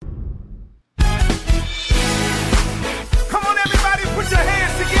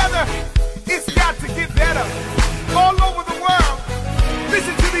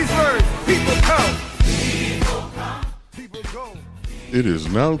It is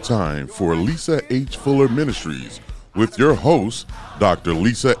now time for Lisa H. Fuller Ministries with your host, Dr.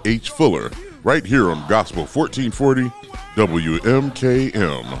 Lisa H. Fuller, right here on Gospel 1440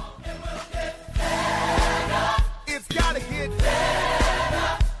 WMKM.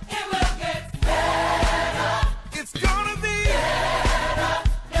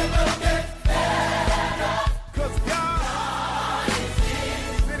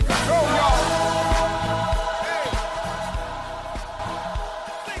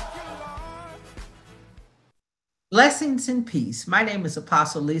 Blessings and peace. My name is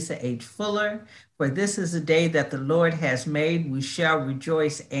Apostle Lisa H. Fuller. For this is a day that the Lord has made. We shall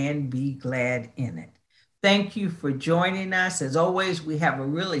rejoice and be glad in it. Thank you for joining us. As always, we have a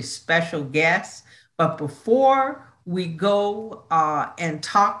really special guest. But before we go and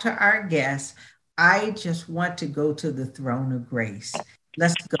talk to our guests, I just want to go to the throne of grace.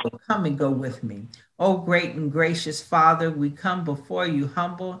 Let's go. Come and go with me. Oh, great and gracious Father, we come before you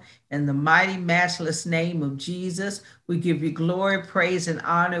humble in the mighty, matchless name of Jesus. We give you glory, praise, and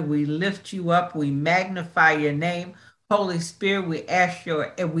honor. We lift you up. We magnify your name. Holy Spirit,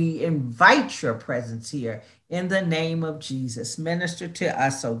 we invite your presence here in the name of Jesus. Minister to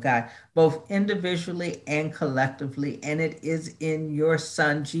us, oh God, both individually and collectively. And it is in your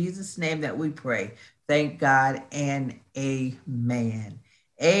Son, Jesus' name, that we pray. Thank God and amen.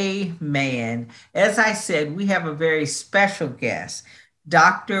 Amen. As I said, we have a very special guest,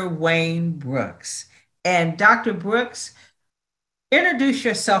 Dr. Wayne Brooks. And Dr. Brooks, introduce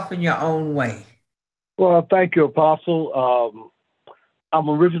yourself in your own way. Well, thank you, Apostle. I'm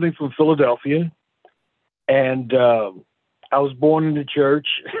originally from Philadelphia, and I was born in the church,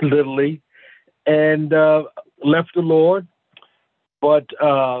 literally, and left the Lord. But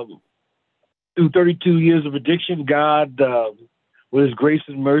through 32 years of addiction, God, with his grace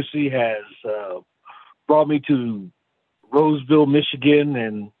and mercy, has brought me to Roseville, Michigan,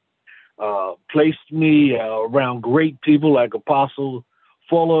 and placed me around great people like Apostle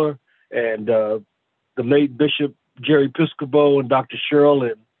Fuller and the late Bishop Jerry Piscopo and Dr. Sherrill,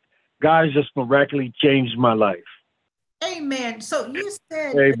 and God has just miraculously changed my life. Amen. So you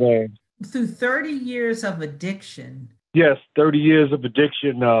said Amen. Through 30 years of addiction. Yes, 30 years of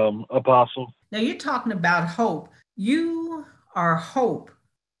addiction, Apostle. Now you're talking about hope. You are hope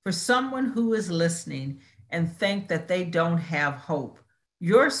for someone who is listening and think that they don't have hope.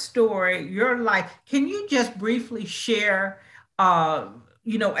 Your story, your life, can you just briefly share, at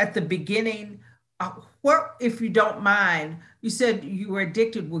the beginning, what, if you don't mind, you said you were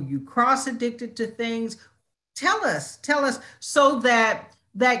addicted. Were you cross addicted to things? Tell us, so that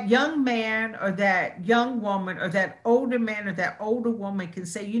that young man or that young woman or that older man or that older woman can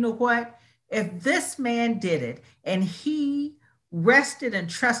say, you know what? If this man did it and he rested and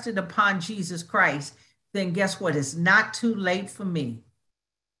trusted upon Jesus Christ, then guess what? It's not too late for me.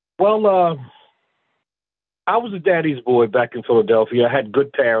 Well, I was a daddy's boy back in Philadelphia. I had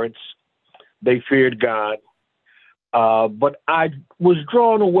good parents. They feared God. But I was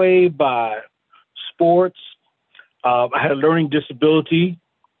drawn away by sports. I had a learning disability,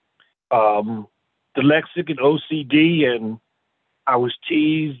 dyslexic and OCD, and I was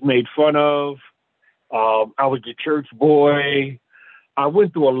teased, made fun of. I was the church boy. I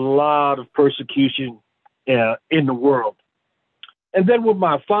went through a lot of persecution in the world. And then when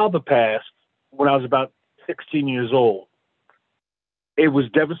my father passed, when I was about 16 years old, it was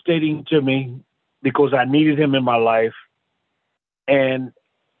devastating to me because I needed him in my life. And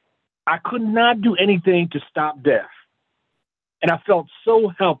I could not do anything to stop death. And I felt so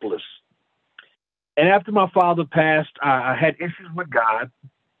helpless. And after my father passed, I had issues with God.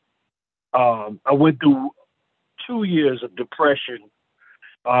 I went through 2 years of depression.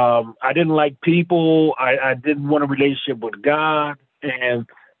 I didn't like people. I didn't want a relationship with God. And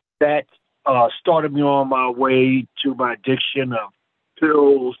that started me on my way to my addiction of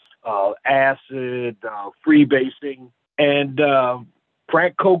pills, acid, freebasing, and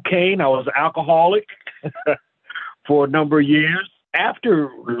crack cocaine. I was an alcoholic for a number of years.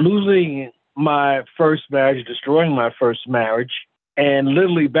 After losing my first marriage, destroying my first marriage, and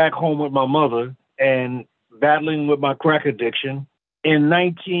literally back home with my mother and battling with my crack addiction, in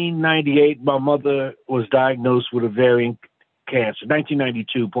 1998, my mother was diagnosed with ovarian cancer.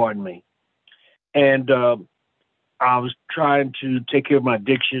 1992, pardon me. And I was trying to take care of my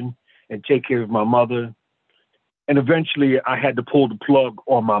addiction and take care of my mother. And eventually I had to pull the plug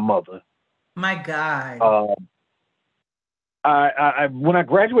on my mother. My God. When I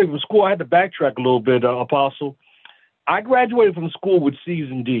graduated from school, I had to backtrack a little bit, Apostle. I graduated from school with C's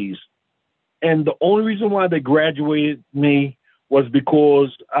and D's. And the only reason why they graduated me was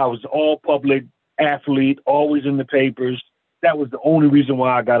because I was all public athlete, always in the papers, That was the only reason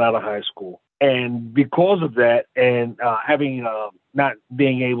why I got out of high school. And because of that, and having not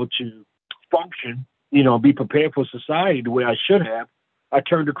being able to function, be prepared for society the way I should have, I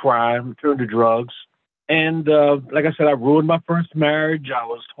turned to crime, turned to drugs. And like I said, I ruined my first marriage. I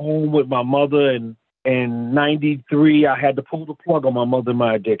was home with my mother, and in 93, I had to pull the plug on my mother and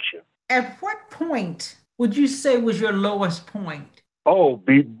my addiction. At what point would you say was your lowest point? Oh,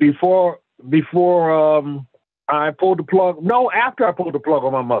 before I pulled the plug. No, after I pulled the plug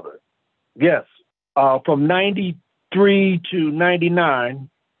on my mother. Yes. From 93 to 99,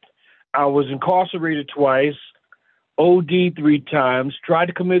 I was incarcerated twice, OD 3 times, tried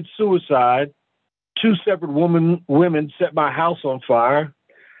to commit suicide. 2 separate women set my house on fire.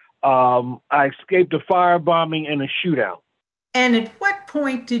 I escaped a firebombing and a shootout. And at what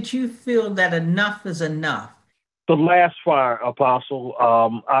point did you feel that enough is enough? The last fire, Apostle.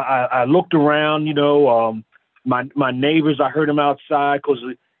 I looked around, my neighbors, I heard them outside because,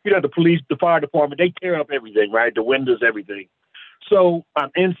 the police, the fire department, they tear up everything, right? The windows, everything. So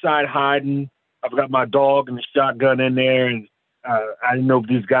I'm inside hiding. I've got my dog and the shotgun in there, and I didn't know if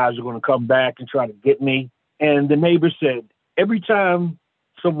these guys were going to come back and try to get me. And the neighbor said, every time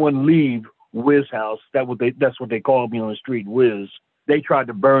someone leave Wiz house, that's what they called me on the street, Wiz, they tried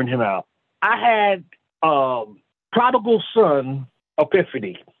to burn him out. I had prodigal son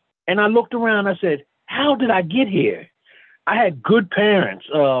epiphany. And I looked around, I said, how did I get here? I had good parents,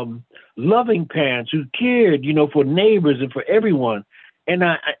 loving parents who cared, for neighbors and for everyone. And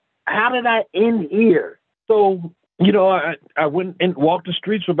how did I end here? So, I went and walked the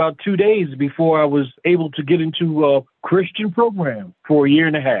streets for about 2 days before I was able to get into a Christian program for a year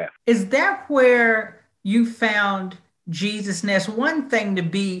and a half. Is that where you found Jesus? And that's one thing to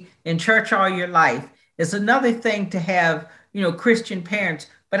be in church all your life. It's another thing to have, Christian parents.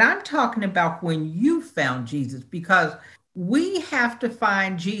 But I'm talking about when you found Jesus, because we have to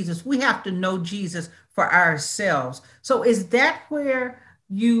find Jesus. We have to know Jesus for ourselves. So is that where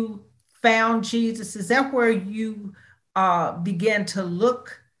you found Jesus? Is that where you began to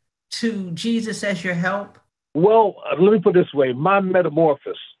look to Jesus as your help? Well, let me put it this way. My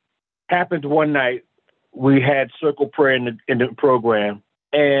metamorphosis happened one night. We had circle prayer in the program,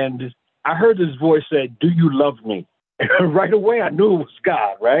 and I heard this voice say, "Do you love me?" And right away, I knew it was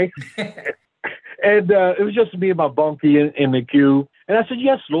God, right? And it was just me and my bunkie in the queue. And I said,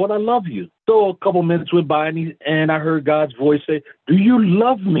 "Yes, Lord, I love you." So a couple minutes went by, and I heard God's voice say, "Do you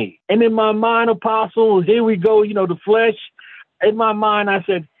love me?" And in my mind, Apostle, here we go, the flesh. In my mind, I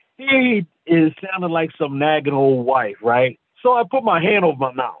said, he is sounding like some nagging old wife, right? So I put my hand over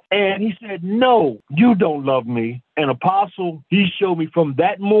my mouth, and he said, "No, you don't love me." And Apostle, he showed me from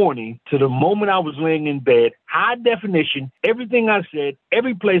that morning to the moment I was laying in bed, high definition, everything I said,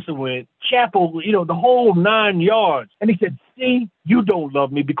 every place I went, chapel, the whole 9 yards. And he said, "See, you don't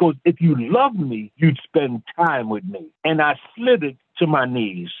love me, because if you loved me, you'd spend time with me." And I slid it to my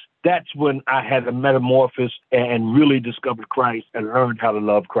knees. That's when I had a metamorphosis and really discovered Christ and learned how to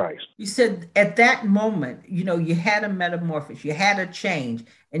love Christ. You said at that moment, you had a metamorphosis, you had a change,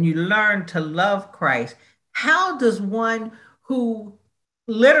 and you learned to love Christ. How does one who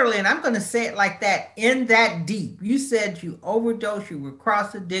literally, and I'm going to say it like that, in that deep, you said you overdosed, you were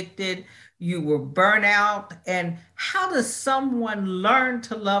cross addicted, you were burnt out, and how does someone learn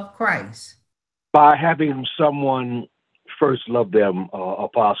to love Christ? By having someone first love them,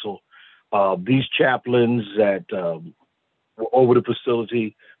 Apostle. These chaplains that were over the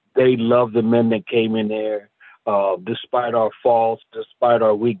facility, they loved the men that came in there, despite our faults, despite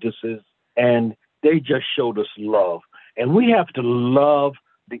our weaknesses, and they just showed us love. And we have to love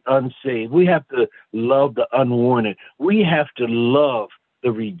the unsaved. We have to love the unwanted. We have to love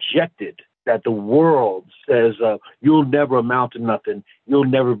the rejected, that the world says, you'll never amount to nothing. You'll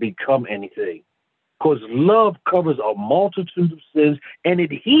never become anything. Because love covers a multitude of sins and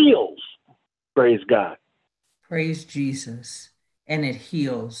it heals. Praise God. Praise Jesus. And it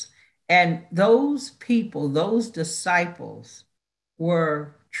heals. And those people, those disciples,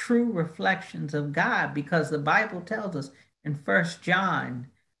 were true reflections of God, because the Bible tells us in First John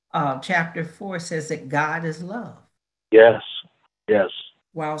chapter 4 says that God is love. Yes, yes.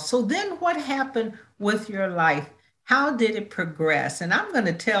 Wow. So then what happened with your life? How did it progress? And I'm going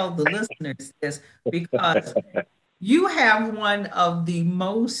to tell the listeners this because you have one of the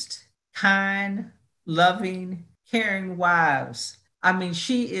most kind, loving, caring wives. I mean,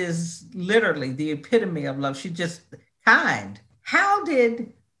 she is literally the epitome of love. She's just kind. How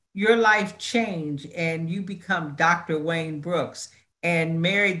did your life change and you become Dr. Wayne Brooks and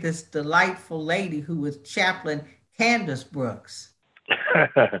married this delightful lady who was Chaplain Candace Brooks?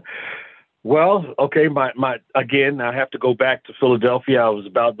 Well, okay, again, I have to go back to Philadelphia. I was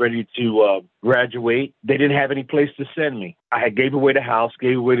about ready to graduate. They didn't have any place to send me. I had gave away the house,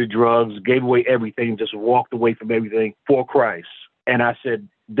 gave away the drugs, gave away everything, just walked away from everything for Christ. And I said,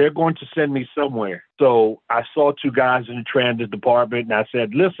 they're going to send me somewhere. So I saw two guys in the transit department, and I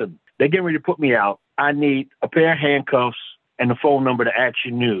said, listen, they're getting ready to put me out. I need a pair of handcuffs and the phone number to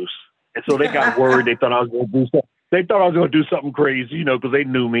Action News. And so they got worried. They thought I was going to do something. They thought I was going to do something crazy, because they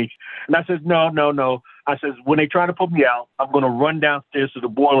knew me. And I said, no. I said, when they try to put me out, I'm going to run downstairs to the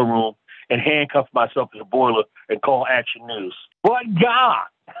boiler room and handcuff myself to the boiler and call Action News. But God,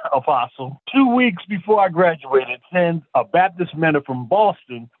 Apostle, 2 weeks before I graduated, sends a Baptist minister from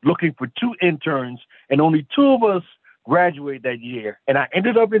Boston looking for 2 interns, and only 2 of us graduated that year. And I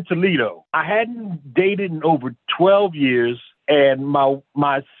ended up in Toledo. I hadn't dated in over 12 years. And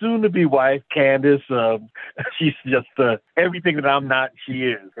my soon-to-be wife, Candace, she's just everything that I'm not, she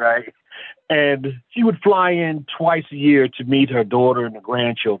is, right? And she would fly in twice a year to meet her daughter and the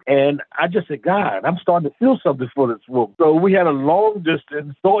grandchildren. And I just said, God, I'm starting to feel something for this woman. So we had a long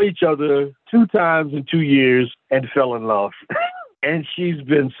distance, saw each other 2 times in 2 years, and fell in love. And she's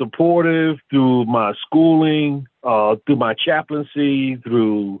been supportive through my schooling, through my chaplaincy,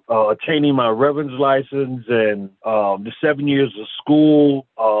 through attaining my reverend's license and the 7 years of school.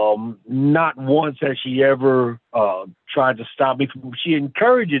 Not once has she ever tried to stop me. She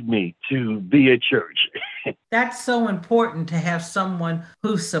encouraged me to be at church. That's so important to have someone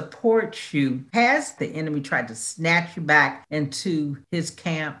who supports you. Has the enemy tried to snatch you back into his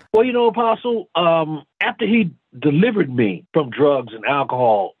camp? Well, Apostle, after he delivered me from drugs and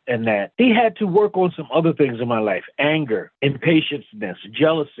alcohol and that, he had to work on some other things in my life: anger, impatience,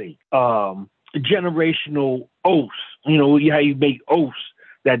 jealousy, generational oaths. How you make oaths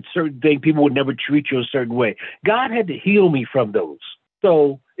that certain thing people would never treat you a certain way. God had to heal me from those.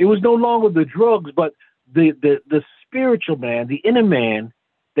 So it was no longer the drugs, but the spiritual man, the inner man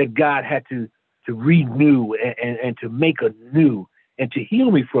that God had to renew and to make anew and to heal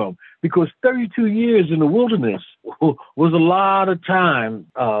me from, because 32 years in the wilderness was a lot of time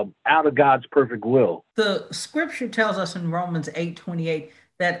out of God's perfect will. The scripture tells us in Romans 8:28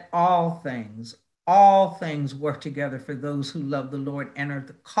 that all things work together for those who love the Lord and are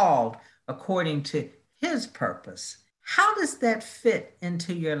called according to his purpose. How does that fit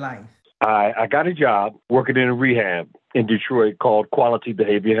into your life? I got a job working in a rehab in Detroit called Quality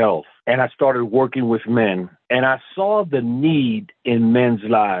Behavior Health. And I started working with men. And I saw the need in men's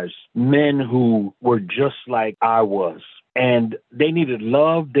lives, men who were just like I was. And they needed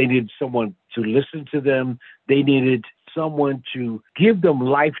love. They needed someone to listen to them. They needed someone to give them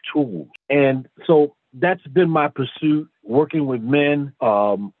life tools. And so that's been my pursuit, working with men.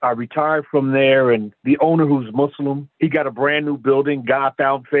 I retired from there, and the owner, who's Muslim, he got a brand new building. God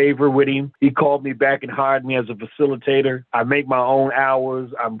found favor with him. He called me back and hired me as a facilitator. I make my own hours.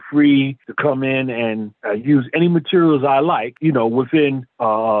 I'm free to come in and use any materials I like, within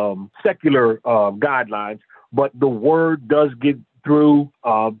secular guidelines. But the word does get through.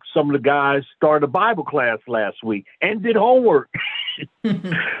 Some of the guys started a Bible class last week and did homework.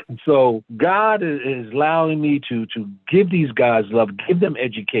 So God is allowing me to give these guys love, give them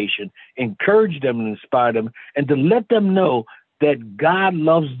education, encourage them and inspire them, and to let them know that God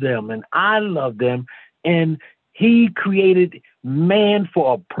loves them and I love them, and he created man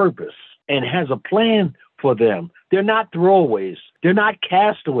for a purpose and has a plan for them. They're not throwaways. They're not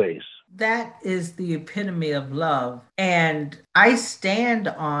castaways. That is the epitome of love. And I stand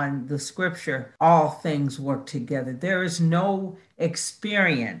on the scripture, all things work together. There is no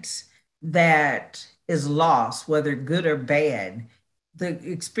experience that is lost, whether good or bad. The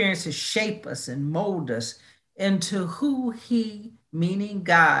experiences shape us and mold us into who he, meaning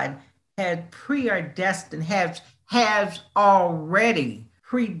God, had predestined, has already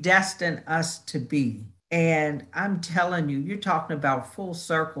predestined us to be. And I'm telling you, you're talking about full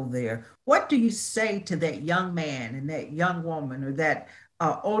circle there. What do you say to that young man and that young woman, or that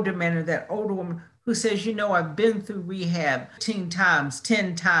older man or that older woman who says, I've been through rehab 10 times,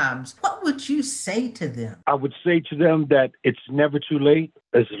 10 times? What would you say to them? I would say to them that it's never too late.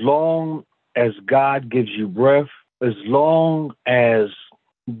 As long as God gives you breath, as long as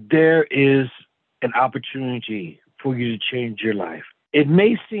there is an opportunity for you to change your life. It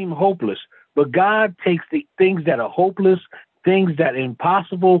may seem hopeless, but God takes the things that are hopeless, things that are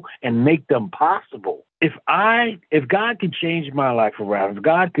impossible, and make them possible. If God could change my life around, if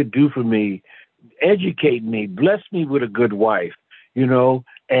God could do for me, educate me, bless me with a good wife,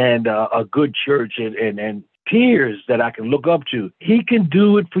 and a good church and peers that I can look up to, he can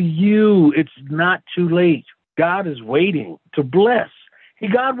do it for you. It's not too late. God is waiting to bless.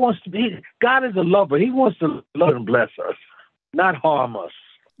 God is a lover. He wants to love and bless us, not harm us.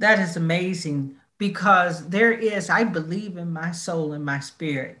 That is amazing because I believe in my soul and my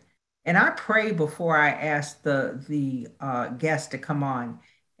spirit. And I pray before I ask the guest to come on.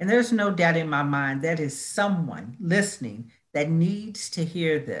 And there's no doubt in my mind that is someone listening that needs to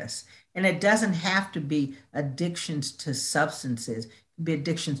hear this. And it doesn't have to be addictions to substances. It could be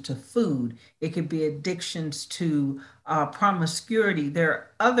addictions to food. It could be addictions to promiscuity. There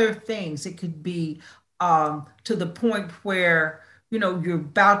are other things. It could be to the point where you're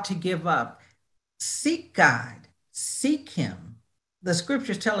about to give up. Seek God, seek Him. The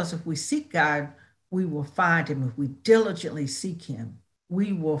scriptures tell us if we seek God, we will find Him. If we diligently seek Him,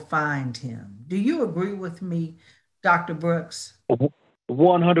 we will find Him. Do you agree with me, Dr. Brooks?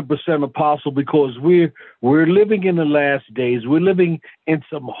 100% apostle, because we're living in the last days. We're living in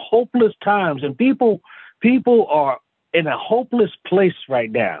some hopeless times, and people are in a hopeless place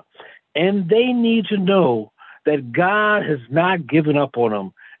right now, and they need to know that God has not given up on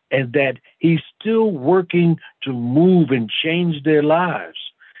them and that He's still working to move and change their lives.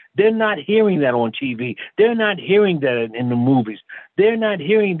 They're not hearing that on TV. They're not hearing that in the movies. They're not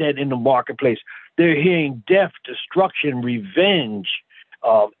hearing that in the marketplace. They're hearing death, destruction, revenge,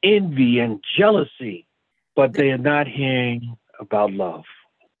 envy, and jealousy, but they are not hearing about love.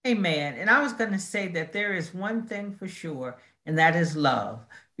 Amen. And I was going to say that there is one thing for sure, and that is love.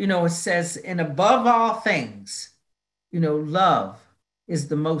 It says, and above all things, love is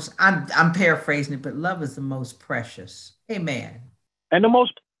the most, I'm paraphrasing it, but love is the most precious. Amen. And the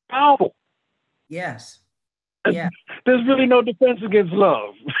most powerful. Yes. Yeah. There's really no defense against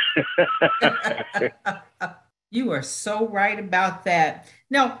love. You are so right about that.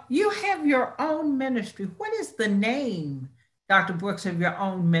 Now, you have your own ministry. What is the name, Dr. Brooks, of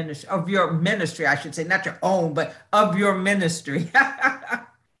your ministry, I should say, not your own, but of your ministry?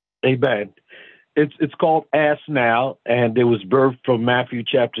 Amen. It's called Ask Now, and it was birthed from Matthew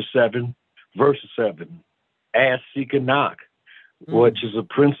chapter 7, verse 7. Ask, seek, and knock, which is a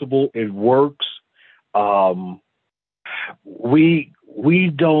principle. It works. We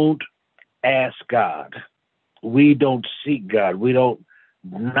don't ask God. We don't seek God. We don't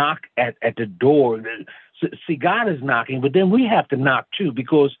knock at the door. See, God is knocking, but then we have to knock too,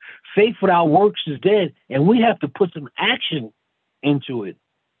 because faith without works is dead, and we have to put some action into it.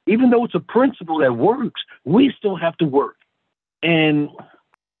 Even though it's a principle that works, we still have to work. And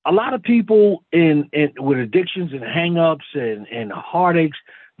a lot of people with addictions and hang-ups and heartaches,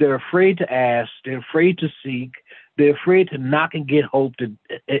 they're afraid to ask, they're afraid to seek, they're afraid to knock and get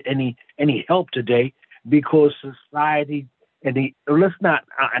any help today, because society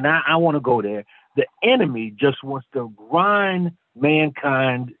I want to go there. The enemy just wants to grind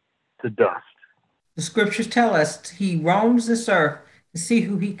mankind to dust. The scriptures tell us he roams this earth to see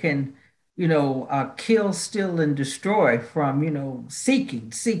who he can, kill, steal, and destroy from,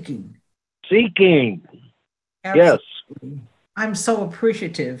 seeking. Yes. Absolutely. I'm so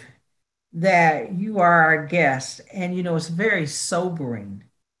appreciative that you are our guest. And, it's very sobering.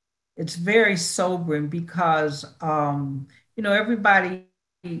 It's very sobering because, everybody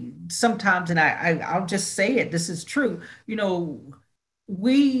sometimes, and I'll just say it, this is true,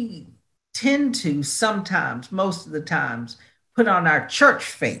 we tend to sometimes, most of the times, put on our church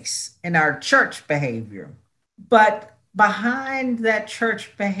face and our church behavior. But behind that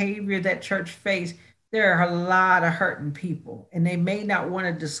church behavior, that church face, there are a lot of hurting people, and they may not want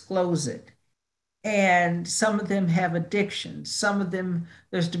to disclose it. And some of them have addictions. Some of them,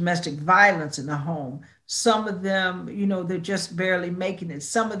 there's domestic violence in the home. Some of them, they're just barely making it.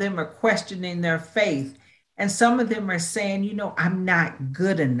 Some of them are questioning their faith. And some of them are saying, I'm not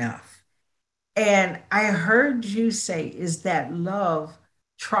good enough. And I heard you say is that love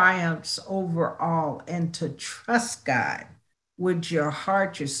triumphs over all, and to trust God with your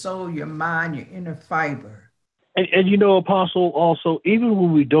heart, your soul, your mind, your inner fiber. And Apostle, also, even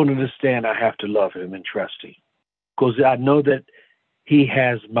when we don't understand, I have to love Him and trust Him, because I know that He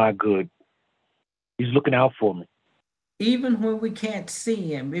has my good. He's looking out for me. Even when we can't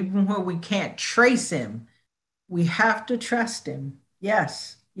see Him, even when we can't trace Him, we have to trust Him.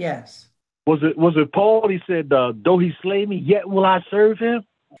 Yes. Was it Paul? He said, though He slay me, yet will I serve Him.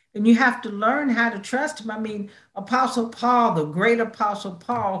 And you have to learn how to trust Him. I mean, Apostle Paul, the great Apostle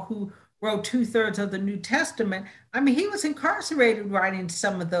Paul, who wrote 2/3 of the New Testament, I mean, he was incarcerated writing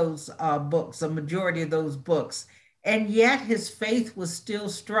some of those books, a majority of those books. And yet his faith was still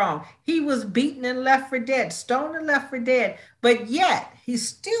strong. He was beaten and left for dead, stoned and left for dead, but yet he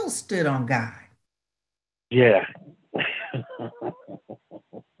still stood on God. Yeah.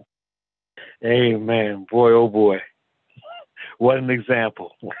 Amen. Boy, oh boy. What an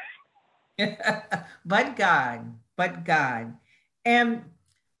example. But God, but God. And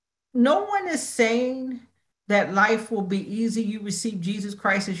no one is saying that life will be easy. You receive Jesus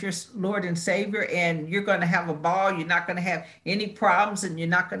Christ as your Lord and Savior, and you're going to have a ball. You're not going to have any problems, and you're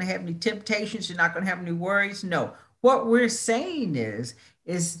not going to have any temptations. You're not going to have any worries. No. What we're saying is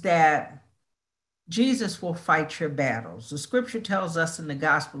that Jesus will fight your battles. The scripture tells us in the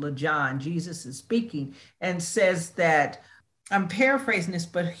Gospel of John, Jesus is speaking and says that, I'm paraphrasing this,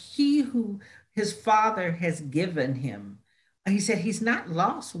 but he who his Father has given him, he said he's not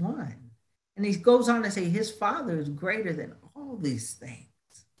lost one. And he goes on to say his Father is greater than all these things.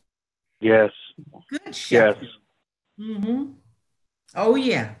 Yes. Good shepherd. Yes. Mm-hmm. Oh,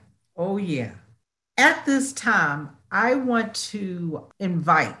 yeah. Oh, yeah. At this time, I want to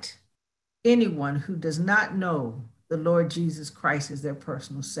invite anyone who does not know the Lord Jesus Christ as their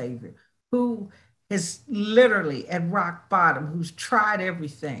personal Savior, who is literally at rock bottom, who's tried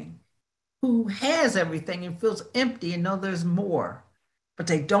everything, who has everything and feels empty and know there's more, but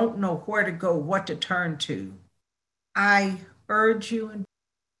they don't know where to go, what to turn to. I urge you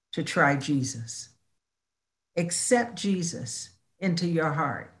to try Jesus. Accept Jesus into your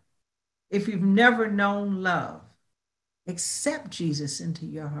heart. If you've never known love, accept Jesus into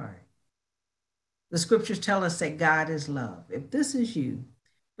your heart. The scriptures tell us that God is love. If this is you,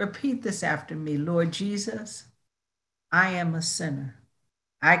 repeat this after me. Lord Jesus, I am a sinner.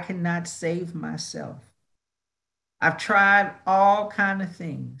 I cannot save myself. I've tried all kind of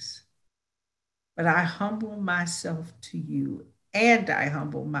things, but I humble myself to you, and I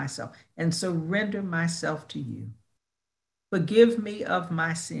humble myself and surrender myself to you. Forgive me of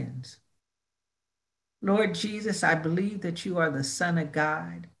my sins. Lord Jesus, I believe that you are the Son of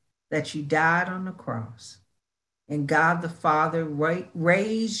God, that you died on the cross, and God the Father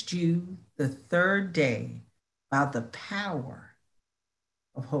raised you the third day by the power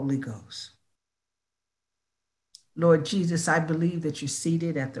of Holy Ghost. Lord Jesus, I believe that you're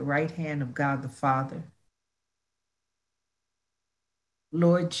seated at the right hand of God the Father.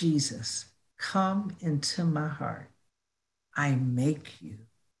 Lord Jesus, come into my heart. I make you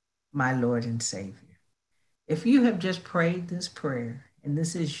my Lord and Savior. If you have just prayed this prayer, and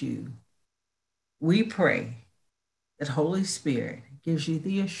this is you, we pray that Holy Spirit gives you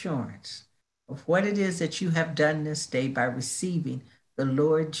the assurance of what it is that you have done this day by receiving the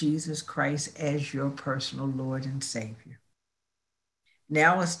Lord Jesus Christ as your personal Lord and Savior.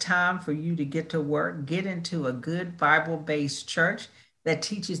 Now it's time for you to get to work, get into a good Bible-based church that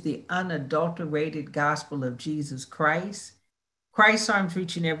teaches the unadulterated gospel of Jesus Christ. Christ Arms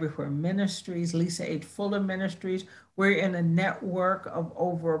Reaching Everywhere Ministries, Lisa H. Fuller Ministries. We're in a network of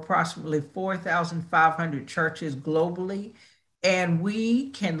over approximately 4,500 churches globally, and we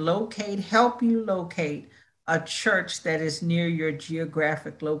can help you locate a church that is near your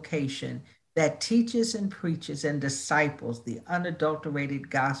geographic location that teaches and preaches and disciples the unadulterated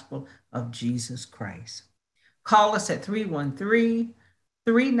gospel of Jesus Christ. Call us at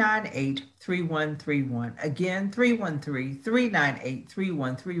 313-398-3131. Again,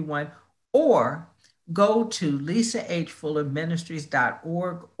 313-398-3131, or go to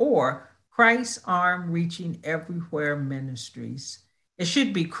lisahfullerministries.org or Christ Arm Reaching Everywhere Ministries. It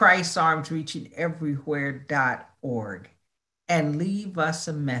should be Christ Arms Reaching Everywhere.org, and leave us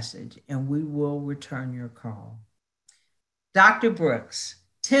a message and we will return your call. Dr. Brooks,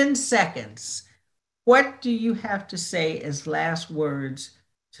 10 seconds. What do you have to say as last words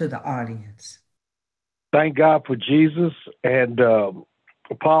to the audience? Thank God for Jesus. And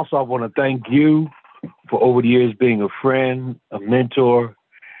Apostle, I want to thank you for over the years being a friend, a mentor,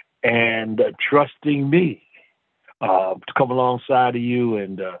 and trusting me to come alongside of you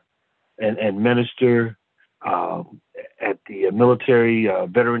and minister at the military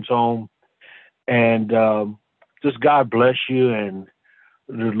veterans home. And just God bless you, and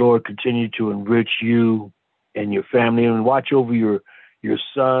the Lord continue to enrich you and your family, and watch over your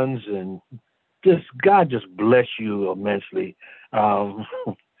sons, and just God just bless you immensely. I'm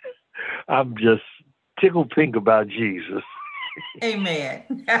just tickled pink about Jesus.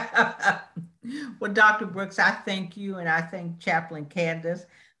 Amen. Well, Dr. Brooks, I thank you, and I thank Chaplain Candace.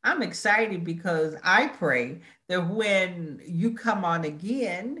 I'm excited because I pray that when you come on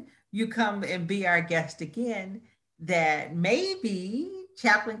again, you come and be our guest again, that maybe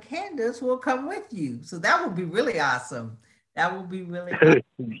Chaplain Candace will come with you. So that would be really awesome. That would be really awesome.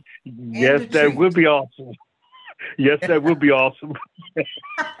 Yes, that would be awesome. Yes, that would be awesome.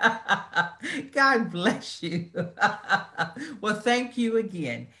 God bless you. Well, thank you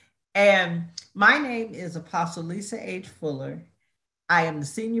again. And my name is Apostle Lisa H. Fuller. I am the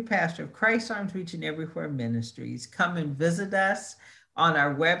senior pastor of Christ Arms Reaching Everywhere Ministries. Come and visit us on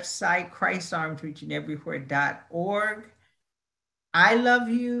our website, christarmsreachingeverywhere.org. I love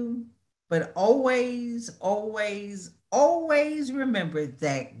you, but always, always, always remember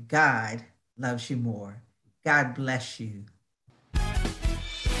that God loves you more. God bless you.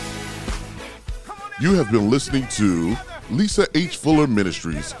 You have been listening to Lisa H. Fuller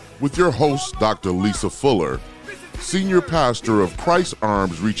Ministries with your host, Dr. Lisa Fuller, Senior Pastor of Christ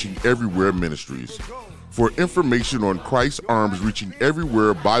Arms Reaching Everywhere Ministries. For information on Christ Arms Reaching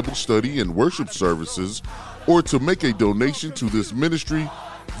Everywhere Bible study and worship services, or to make a donation to this ministry,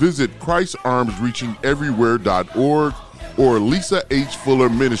 visit christarmsreachingeverywhere.org or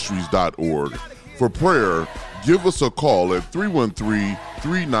lisahfullerministries.org. For prayer, give us a call at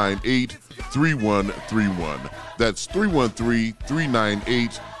 313-398-3131. That's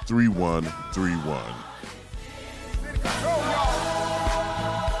 313-398-3131.